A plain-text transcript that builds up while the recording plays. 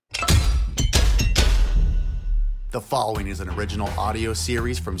The following is an original audio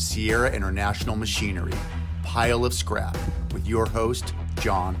series from Sierra International Machinery, Pile of Scrap, with your host,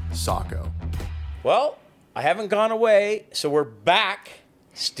 John Sacco. Well, I haven't gone away, so we're back,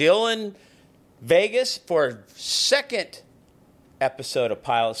 still in Vegas for a second episode of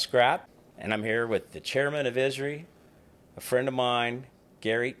Pile of Scrap. And I'm here with the chairman of ISRI, a friend of mine,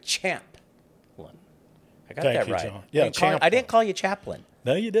 Gary Champlin. I got that right. John. Yeah, I didn't call you Chaplin.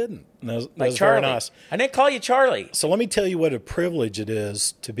 No, you didn't. That was Like very Charlie. nice. I didn't call you Charlie. So let me tell you what a privilege it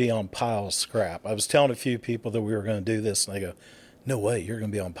is to be on Pile of Scrap. I was telling a few people that we were going to do this, and they go, "No way, you're going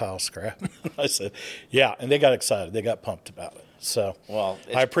to be on Pile of Scrap." I said, "Yeah," and they got excited. They got pumped about it. So Well,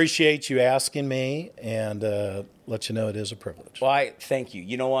 I appreciate you asking me, and let you know it is a privilege. Well, I thank you.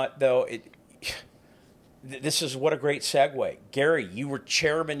 You know what, though? This is what a great segue. Gary, you were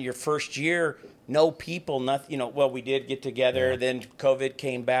chairman your first year. No people, nothing. Well, we did get together. Yeah. Then COVID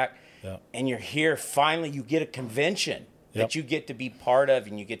came back. Yeah. And you're here. Finally, you get a convention that you get to be part of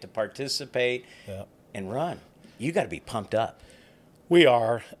and you get to participate and run. You got to be pumped up. We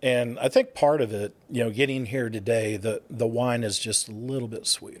are, and I think part of it, getting here today, the wine is just a little bit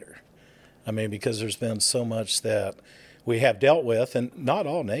sweeter. I mean, because there's been so much that we have dealt with, and not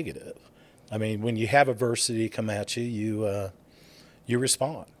all negative. I mean, when you have adversity come at you, you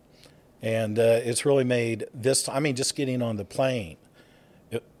respond. And it's really made this, just getting on the plane,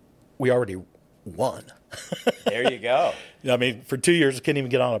 we already won. There you go. I mean, for 2 years, I couldn't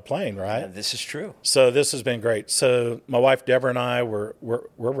even get on a plane, right? Yeah, this is true. So this has been great. So my wife, Deborah, and I, we're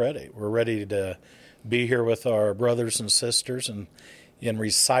ready. We're ready to be here with our brothers and sisters and in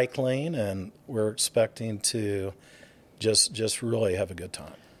recycling, and we're expecting to just really have a good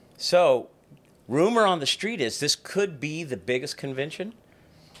time. So, rumor on the street is this could be the biggest convention.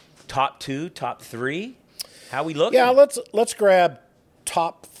 Top 2, top 3. How we looking? Yeah, let's grab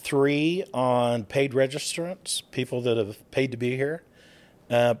top 3 on paid registrants, people that have paid to be here.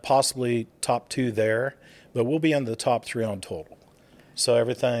 Possibly top 2 there, but we'll be in the top 3 on total. So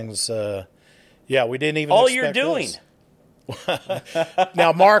everything's, we didn't even all expect you're doing. This.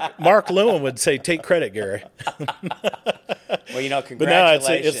 Now, Mark Lewin would say, "Take credit, Gary." Well, congratulations. But no,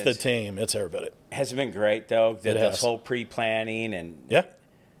 it's the team. It's everybody. Has it been great, though? It This has. whole pre-planning and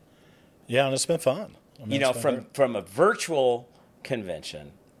Yeah, and it's been fun. from a virtual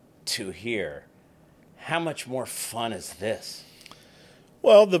convention to here, how much more fun is this?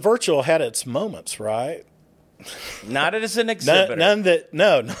 Well, the virtual had its moments, right? Not as an exhibitor.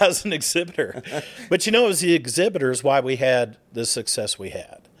 Not as an exhibitor. But it was the exhibitors why we had the success we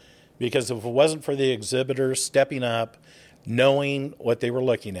had. Because if it wasn't for the exhibitors stepping up, knowing what they were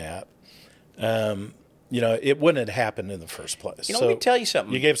looking at, it wouldn't have happened in the first place. Let me tell you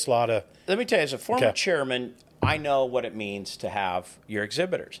something. You gave us a lot of... Let me tell you, as a former chairman, I know what it means to have your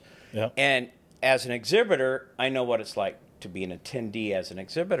exhibitors. Yeah. And as an exhibitor, I know what it's like to be an attendee as an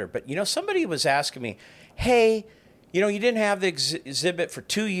exhibitor. But, somebody was asking me, hey, you didn't have the exhibit for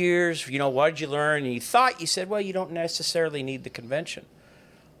 2 years. What did you learn? And you said, well, you don't necessarily need the convention.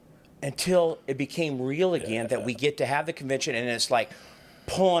 Until it became real again that we get to have the convention, and it's like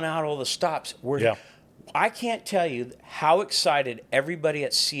pulling out all the stops. I can't tell you how excited everybody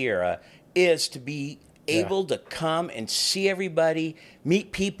at Sierra is to be able to come and see everybody,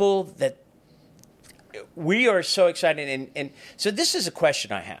 meet people that we are so excited. And so this is a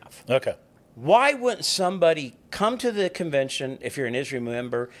question I have. Okay. Why wouldn't somebody come to the convention if you're an ISRI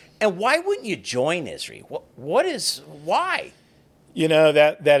member, and why wouldn't you join ISRI? Why?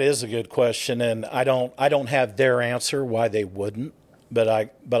 That is a good question, and I don't have their answer why they wouldn't, but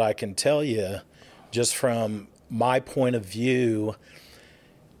I can tell you, just from my point of view,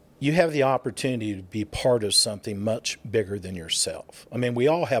 you have the opportunity to be part of something much bigger than yourself. I mean, we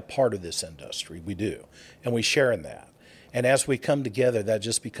all have part of this industry, we do, and we share in that. And as we come together, that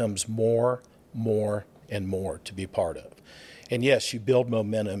just becomes more, and more to be part of. And yes, you build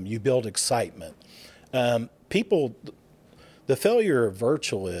momentum, you build excitement. The failure of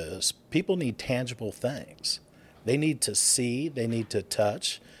virtual is people need tangible things. They need to see, they need to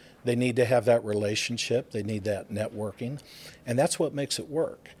touch, they need to have that relationship, they need that networking, and that's what makes it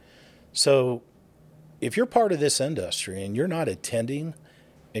work. So if you're part of this industry and you're not attending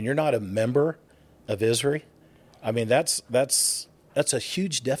and you're not a member of ISRI, that's a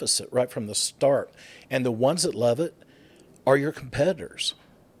huge deficit right from the start. And the ones that love it are your competitors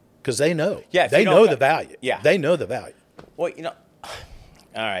because they know. Yeah, they know the value. Yeah. They know the value. Well, all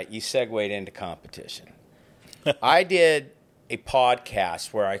right, you segued into competition. I did a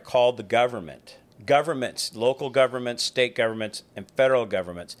podcast where I called the governments, local governments, state governments, and federal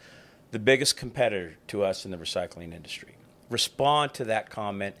governments, the biggest competitor to us in the recycling industry. Respond to that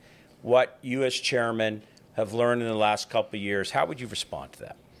comment. What you as chairman, have learned in the last couple of years, how would you respond to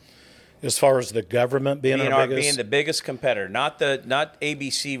that? As far as the government being Being the biggest competitor, not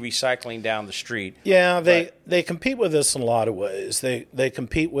ABC Recycling down the street. Yeah, they compete with us in a lot of ways. They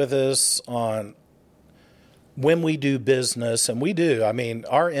compete with us on when we do business, and we do. I mean,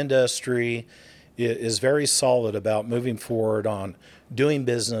 our industry is very solid about moving forward on doing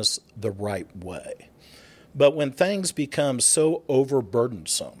business the right way. But when things become so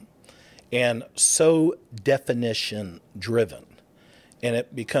overburdensome and so definition driven, and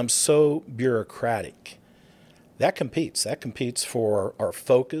it becomes so bureaucratic, that competes. That competes for our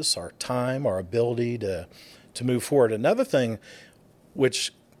focus, our time, our ability to move forward. Another thing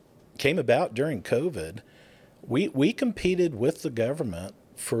which came about during COVID, we competed with the government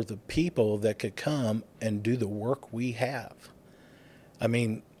for the people that could come and do the work we have. I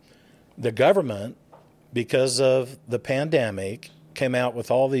mean, the government, because of the pandemic, came out with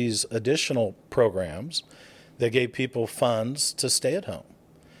all these additional programs. They gave people funds to stay at home.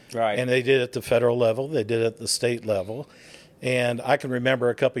 Right. And they did it at the federal level. They did it at the state level. And I can remember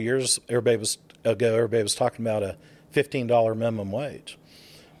a couple of years everybody was talking about a $15 minimum wage.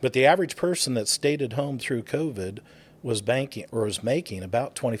 But the average person that stayed at home through COVID was making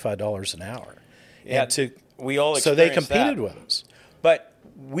about $25 an hour. Yeah, and we all so they experienced competed that. with us. But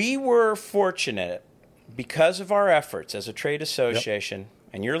we were fortunate because of our efforts as a trade association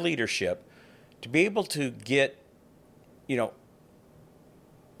and your leadership to be able to get,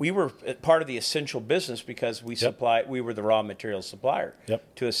 we were part of the essential business because we were the raw material supplier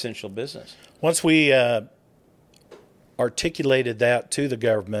to essential business. Once we articulated that to the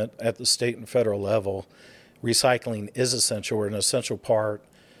government at the state and federal level, recycling is essential. We're an essential part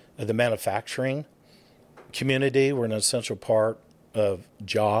of the manufacturing community. We're an essential part of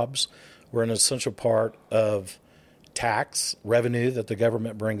jobs. We're an essential part of tax revenue that the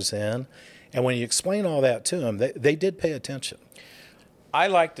government brings in. And when you explain all that to them, they did pay attention. I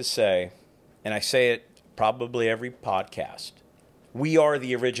like to say, and I say it probably every podcast, we are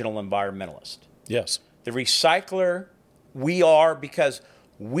the original environmentalist. Yes. The recycler, we are, because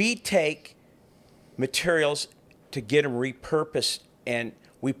we take materials to get them repurposed and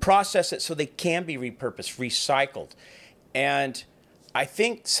we process it so they can be repurposed, recycled. And I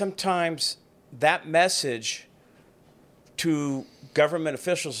think sometimes that message to government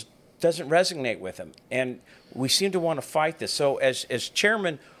officials doesn't resonate with them. And we seem to want to fight this. So as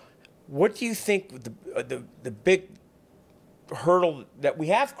chairman, what do you think the big hurdle that we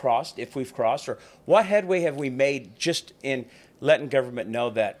have crossed, if we've crossed, or what headway have we made just in letting government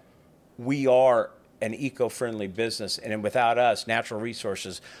know that we are an eco-friendly business, and without us, natural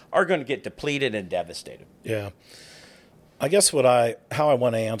resources are going to get depleted and devastated? Yeah. I guess how I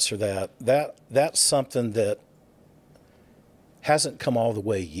want to answer that's something that hasn't come all the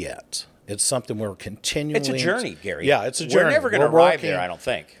way yet. It's something we're continually... It's a journey, Gary. Yeah, it's a journey. We're never going to arrive there, I don't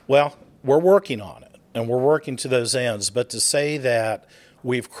think. Well, we're working on it, and we're working to those ends. But to say that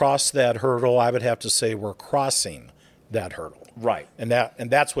we've crossed that hurdle, I would have to say we're crossing that hurdle. Right. And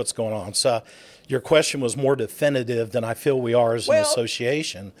that's what's going on. So your question was more definitive than I feel we are as an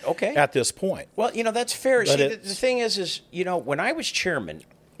association at this point. Well, that's fair. See, the thing is, when I was chairman...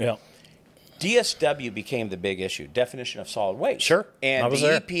 Yeah. DSW became the big issue, definition of solid waste. Sure. And the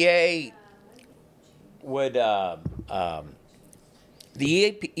EPA would, the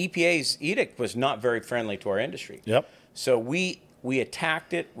EPA's edict was not very friendly to our industry. Yep. So we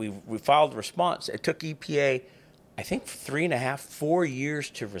attacked it. We filed a response. It took EPA, I think, 4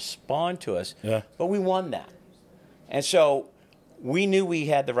 years to respond to us. Yeah. But we won that. And so we knew we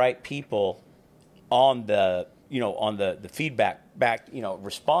had the right people on the feedback back,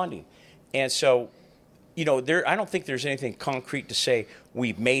 responding. And so, I don't think there's anything concrete to say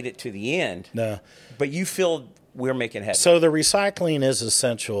we've made it to the end. No. But you feel we're making headway. So the recycling is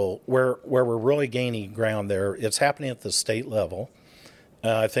essential. Where we're really gaining ground there, it's happening at the state level.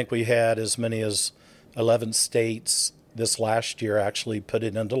 I think we had as many as 11 states this last year actually put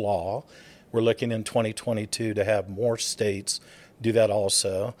it into law. We're looking in 2022 to have more states do that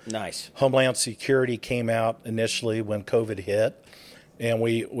also. Nice. Homeland Security came out initially when COVID hit. And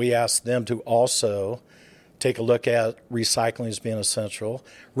we asked them to also take a look at recycling as being essential,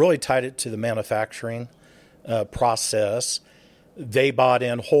 really tied it to the manufacturing process. They bought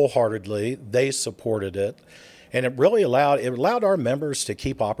in wholeheartedly. They supported it. And it really allowed our members to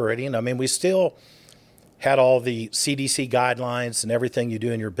keep operating. I mean, we still had all the CDC guidelines and everything you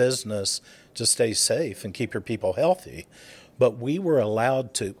do in your business to stay safe and keep your people healthy. But we were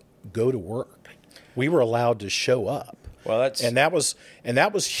allowed to go to work. We were allowed to show up. Well, that was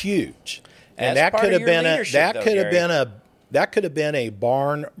huge, and that could have been a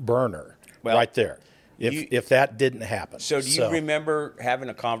barn burner right there. if that didn't happen. So do you remember having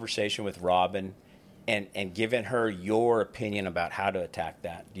a conversation with Robin and giving her your opinion about how to attack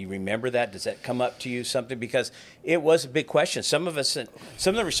that? Do you remember that? Does that come up to you something? Because it was a big question. Some of the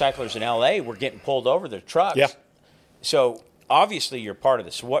recyclers in LA were getting pulled over their trucks. Yeah. So obviously you're part of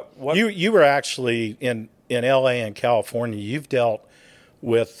this. What you were actually in LA and California, you've dealt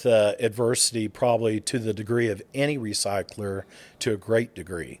with adversity probably to the degree of any recycler to a great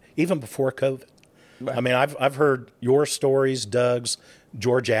degree, even before COVID. Right. I mean, I've heard your stories, Doug's,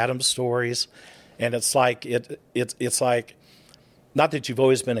 George Adams' stories, and it's like it's like, not that you've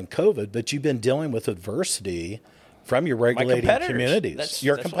always been in COVID, but you've been dealing with adversity from your regulating communities.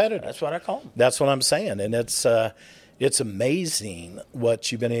 Your competitors. That's what I call them. That's what I'm saying, and it's amazing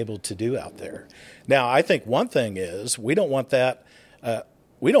what you've been able to do out there. Now, I think one thing is we don't want that.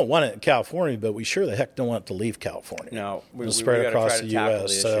 We don't want it in California, but we sure the heck don't want it to leave California. No, we spread across the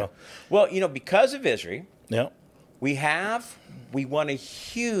U.S. So, well, because of ISRI, yeah, we won a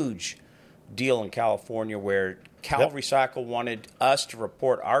huge deal in California where Cal Recycle wanted us to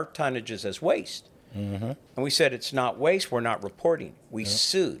report our tonnages as waste, and we said it's not waste. We're not reporting. We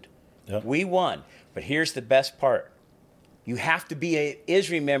sued. Yep. We won. But here's the best part: you have to be an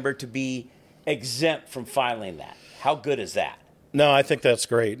ISRI member to be exempt from filing that. How good is that? No, I think that's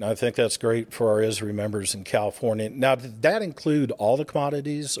great, and I think that's great for our ISRI members in California. Now, did that include all the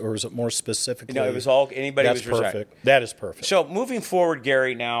commodities, or is it more specifically? No, it was all anybody. That's was perfect. That is perfect. So moving forward,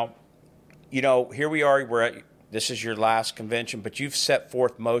 Gary. Now, here we are. This is your last convention, but you've set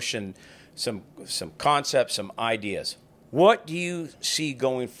forth motion some concepts, some ideas. What do you see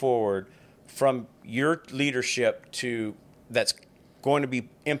going forward from your leadership that's going to be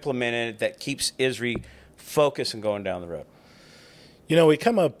implemented that keeps ISRI focused and going down the road? We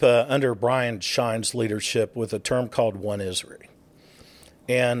come up under Brian Shine's leadership with a term called One ISRI.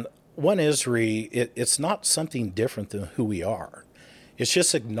 And One ISRI, it's not something different than who we are. It's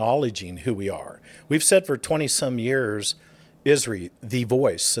just acknowledging who we are. We've said for 20-some years, ISRI, the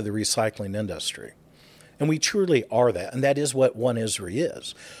voice of the recycling industry. And we truly are that, and that is what One ISRI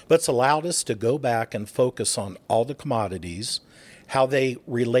is. But it's allowed us to go back and focus on all the commodities, how they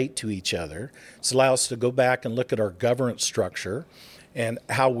relate to each other. It's allowed us to go back and look at our governance structure and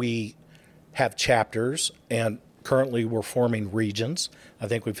how we have chapters, and currently we're forming regions. I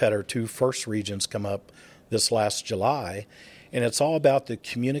think we've had our 2 first regions come up this last July, and it's all about the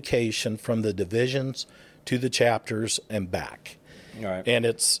communication from the divisions to the chapters and back. All right. And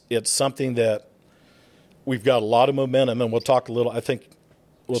it's something that we've got a lot of momentum, and we'll talk a little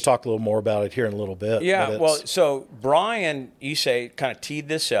more about it here in a little bit. Yeah, well, so Brian, you say, kind of teed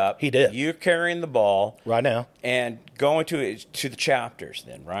this up. He did. You're carrying the ball. Right now. And going to the chapters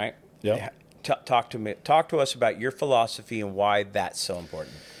then, right? Yeah. Talk to us about your philosophy and why that's so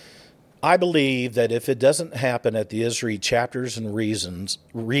important. I believe that if it doesn't happen at the ISRI chapters and regions,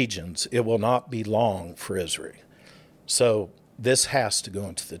 it will not be long for ISRI. So this has to go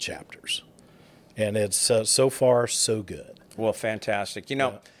into the chapters. And it's so far so good. Well, fantastic.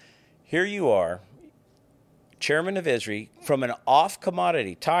 Here you are, chairman of ISRI, from an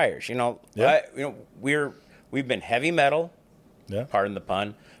off-commodity tires. We've been heavy metal, pardon the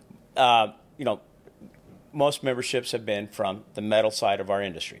pun. Most memberships have been from the metal side of our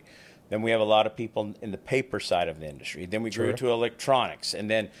industry. Then we have a lot of people in the paper side of the industry. Then we grew to electronics and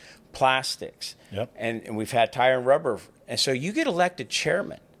then plastics. Yep. And we've had tire and rubber. And so you get elected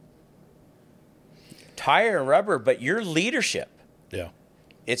chairman. Tire and rubber, but your leadership. Yeah.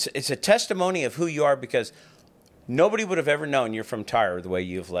 It's a testimony of who you are, because nobody would have ever known you're from Tire the way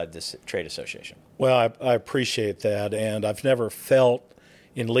you've led this trade association. Well, I appreciate that, and I've never felt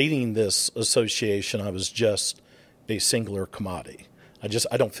in leading this association I was just a singular commodity. I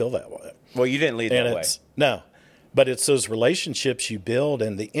don't feel that way. Well, you didn't lead that way. No, but it's those relationships you build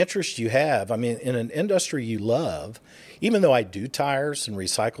and the interest you have. I mean, in an industry you love, even though I do tires and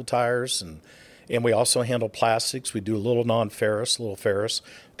recycle tires, and we also handle plastics. We do a little non-ferrous, a little ferrous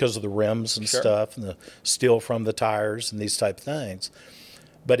because of the rims and stuff and the steel from the tires and these type of things.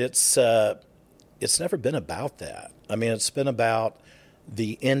 But it's never been about that. I mean, it's been about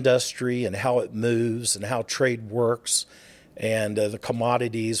the industry and how it moves and how trade works and the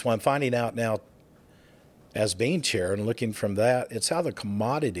commodities. Well, I'm finding out now as being chair and looking from that, it's how the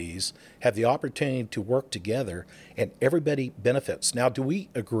commodities have the opportunity to work together and everybody benefits. Now, do we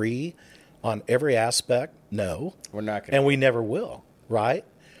agree on every aspect? No. We're not going to. And we never will, right?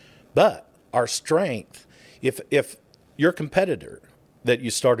 But our strength, if your competitor that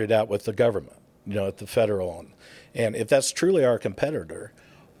you started out with the government, at the federal, and if that's truly our competitor,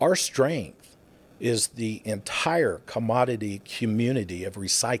 our strength is the entire commodity community of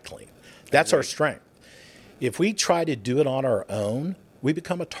recycling. That's our strength. If we try to do it on our own, we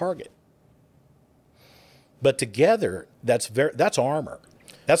become a target. But together, that's armor.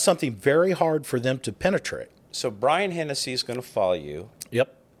 That's something very hard for them to penetrate. So Brian Hennessy is going to follow you.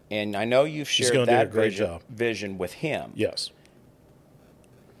 Yep. And I know you've He's shared gonna do a that great job. vision with him. Yes.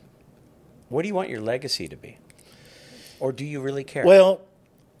 What do you want your legacy to be? Or do you really care? Well,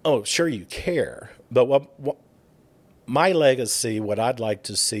 sure you care. But what my legacy, what I'd like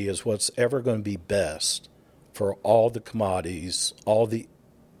to see is what's ever going to be best for all the commodities, all the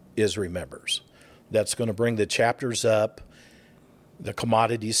ISRI members. That's going to bring the chapters up, the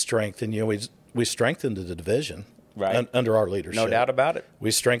commodities strengthen. We strengthened the division under our leadership. No doubt about it.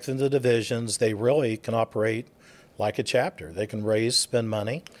 We strengthened the divisions. They really can operate like a chapter. They can raise, spend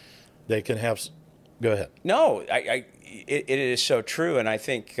money. They can have. Go ahead. No, it is so true, and I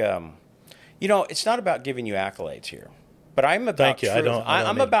think it's not about giving you accolades here, but I'm about Thank you. truth.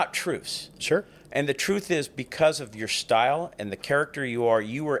 I'm about truths. Sure. And the truth is, because of your style and the character you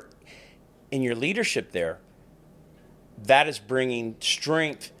were in your leadership there. That is bringing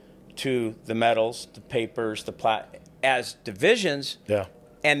strength to the metals, the papers, as divisions. Yeah.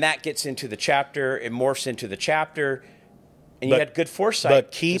 And that gets into the chapter. It morphs into the chapter. And you had good foresight.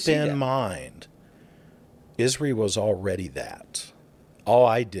 But keep in mind, ISRI was already that. All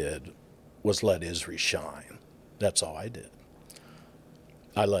I did was let ISRI shine. That's all I did.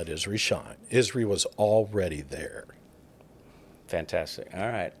 I let ISRI shine. ISRI was already there. Fantastic. All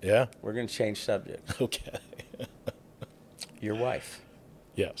right. Yeah. We're going to change subjects. Okay. Your wife.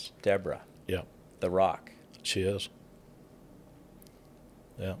 Yes. Deborah. Yeah. The Rock. She is.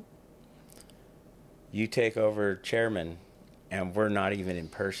 Yeah. You take over chairman, and we're not even in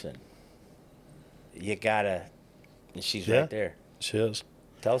person. You gotta. And she's right there. She is.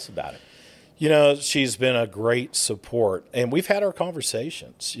 Tell us about it. She's been a great support, and we've had our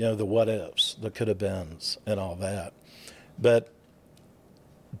conversations. The what ifs, the could have beens, and all that. But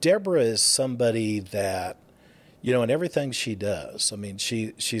Deborah is somebody that, in everything she does. I mean,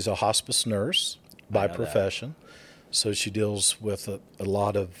 she's a hospice nurse by profession, so she deals with a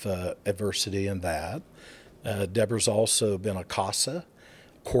lot of adversity in that. Deborah's also been a CASA,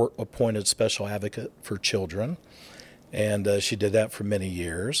 court-appointed special advocate for children, and she did that for many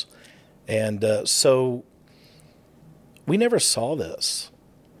years. And so we never saw this,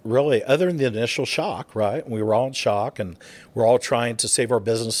 really, other than the initial shock, right? We were all in shock, and we're all trying to save our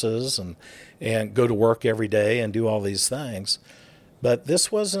businesses and go to work every day and do all these things. But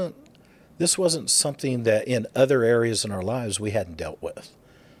this wasn't something that in other areas in our lives we hadn't dealt with.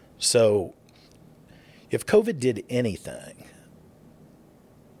 So if COVID did anything,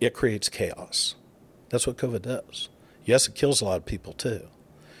 it creates chaos. That's what COVID does. Yes, it kills a lot of people too,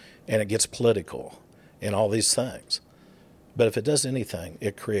 and it gets political and all these things. But if it does anything,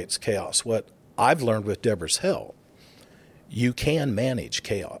 it creates chaos. What I've learned with Deborah's help, you can manage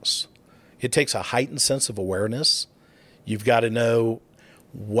chaos. It takes a heightened sense of awareness. You've got to know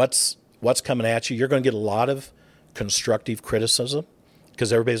what's coming at you. You're going to get a lot of constructive criticism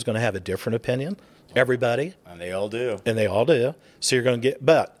because everybody's going to have a different opinion. Everybody. And they all do. So you're going to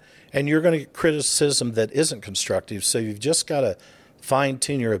get, and you're going to get criticism that isn't constructive. So you've just got to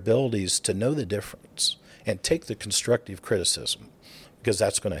fine-tune your abilities to know the difference and take the constructive criticism because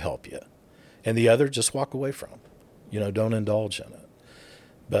that's going to help you. And the other, just walk away from. Don't indulge in it.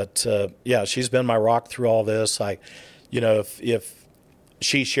 But, she's been my rock through all this. If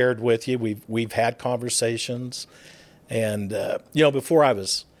she shared with you, we've had conversations. And,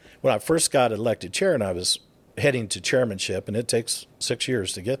 when I first got elected chair and I was heading to chairmanship, and it takes 6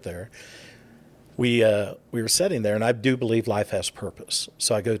 years to get there, we were sitting there, and I do believe life has purpose.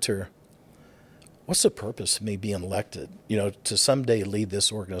 So I go to her, what's the purpose of me being elected, to someday lead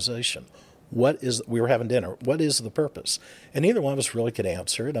this organization? We were having dinner. What is the purpose? And neither one of us really could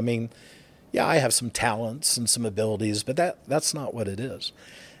answer it. I mean, I have some talents and some abilities, but that's not what it is.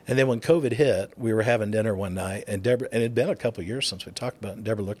 And then when COVID hit, we were having dinner one night, and Deborah, and it had been a couple of years since we talked about it, and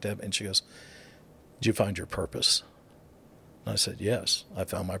Deborah looked at me and she goes, did you find your purpose? And I said, yes, I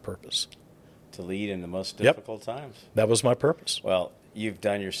found my purpose. To lead in the most difficult times. That was my purpose. Well, you've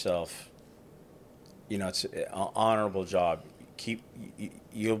done yourself, it's an honorable job.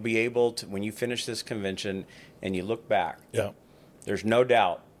 You'll be able to, when you finish this convention and you look back, there's no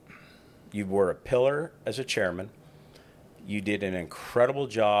doubt you were a pillar as a chairman. You did an incredible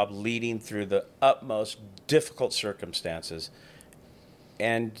job leading through the utmost difficult circumstances.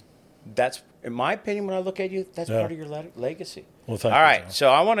 And that's, in my opinion, when I look at you, that's part of your legacy. Well, thank you. All right, John. so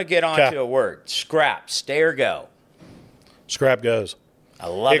I want to get on to a word. Scrap. Stay or go. Scrap goes. I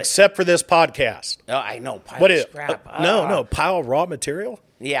love Except for this podcast. No, I know. Pile What of is scrap. No, pile of raw material?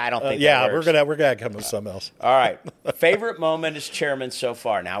 Yeah, I don't think yeah, that works. we're gonna come with something else. All right. Favorite moment as chairman so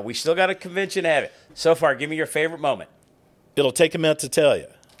far. Now, we still got a convention ahead of it. So far, give me your favorite moment. It'll take a minute to tell you.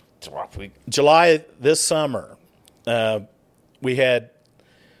 July this summer, we had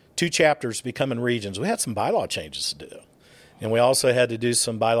 2 chapters becoming regions. We had some bylaw changes to do. And we also had to do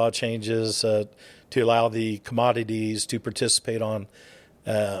some bylaw changes to allow the commodities to participate on,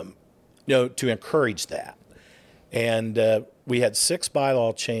 to encourage that. And we had 6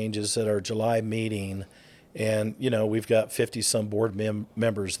 bylaw changes at our July meeting. And, we've got 50-some board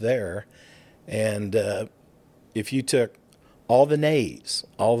members there. And if you took all the nays,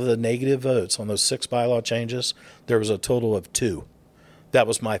 all the negative votes on those 6 bylaw changes, there was a total of 2. That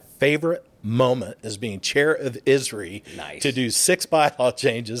was my favorite moment as being chair of ISRI. Nice. To do 6 bylaw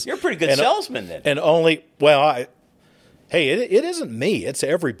changes. You're a pretty good salesman then. And it isn't me. It's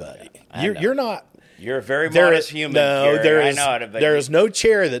everybody. You're not. You're a very modest human. No, Gary. there is no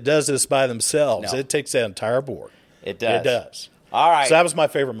chair that does this by themselves. No. It takes that entire board. It does. It does. All right. So that was my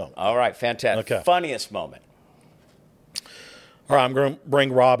favorite moment. All right, fantastic. Okay. Funniest moment. All right, I'm going to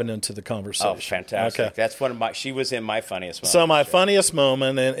bring Robin into the conversation. Oh, fantastic. Okay. That's she was in my funniest moment. So my funniest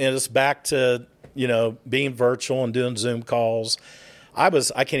moment, and it's back to, being virtual and doing Zoom calls. I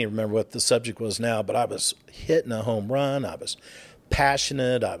can't even remember what the subject was now, but I was hitting a home run. I was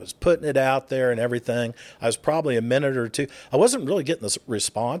passionate. I was putting it out there and everything. I was probably a minute or 2. I wasn't really getting this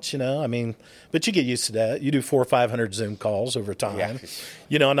response, but you get used to that. You do 400 or 500 Zoom calls over time.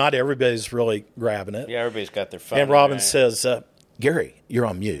 Yeah. Not everybody's really grabbing it. Yeah, everybody's got their phone. And Robin says, Gary, you're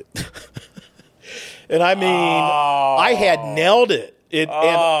on mute. And I mean, I had nailed it.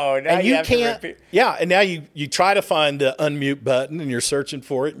 Now you have can't. To repeat. Yeah, and now you try to find the unmute button and you're searching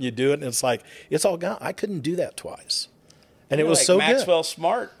for it and you do it and it's like it's all gone. I couldn't do that twice, and it was like so Maxwell good.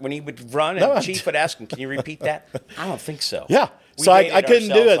 Smart when he would run and Chief would ask him, "Can you repeat that?" I don't think so. Yeah, We so dated I couldn't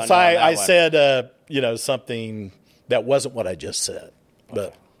do ourselves it. So on I that one. said something that wasn't what I just said,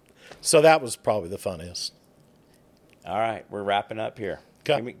 but so that was probably the funniest. All right, we're wrapping up here.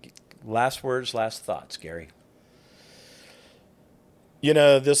 Okay. Last words, last thoughts, Gary.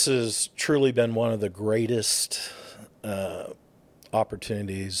 This has truly been one of the greatest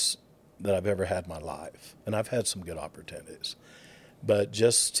opportunities that I've ever had in my life. And I've had some good opportunities. But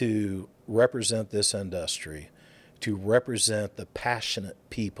just to represent this industry, to represent the passionate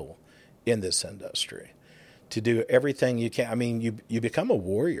people in this industry, to do everything you can. I mean, you become a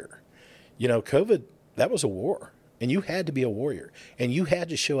warrior. COVID, that was a war. And you had to be a warrior. And you had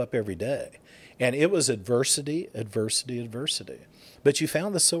to show up every day. And it was adversity, adversity, adversity. But you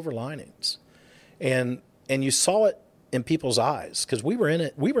found the silver linings. And you saw it in people's eyes because we were in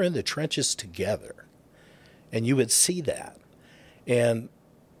it. We were in the trenches together. And you would see that. And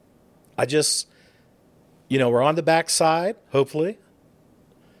I just, we're on the backside, hopefully.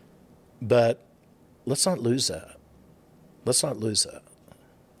 But let's not lose that. Let's not lose that.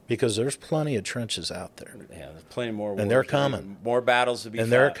 Because there's plenty of trenches out there. Yeah, there's plenty more. And they're coming. More battles to be fought.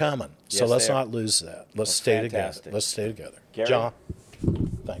 And they're coming. So Yes, let's they are. not lose that. Let's stay fantastic. together. Let's stay together. Gary? John,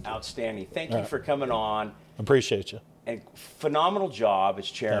 thank you. Outstanding. Thank you for coming on. Appreciate you. And phenomenal job as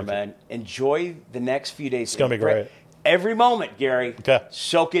chairman. Enjoy the next few days. It's going to be great. Every moment, Gary. Okay.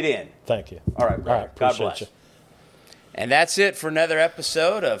 Soak it in. Thank you. All right, brother. All right. God Appreciate bless. you. And that's it for another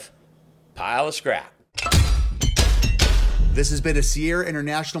episode of Pile of Scrap. This has been a Sierra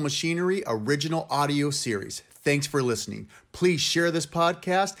International Machinery original audio series. Thanks for listening. Please share this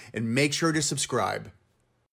podcast and make sure to subscribe.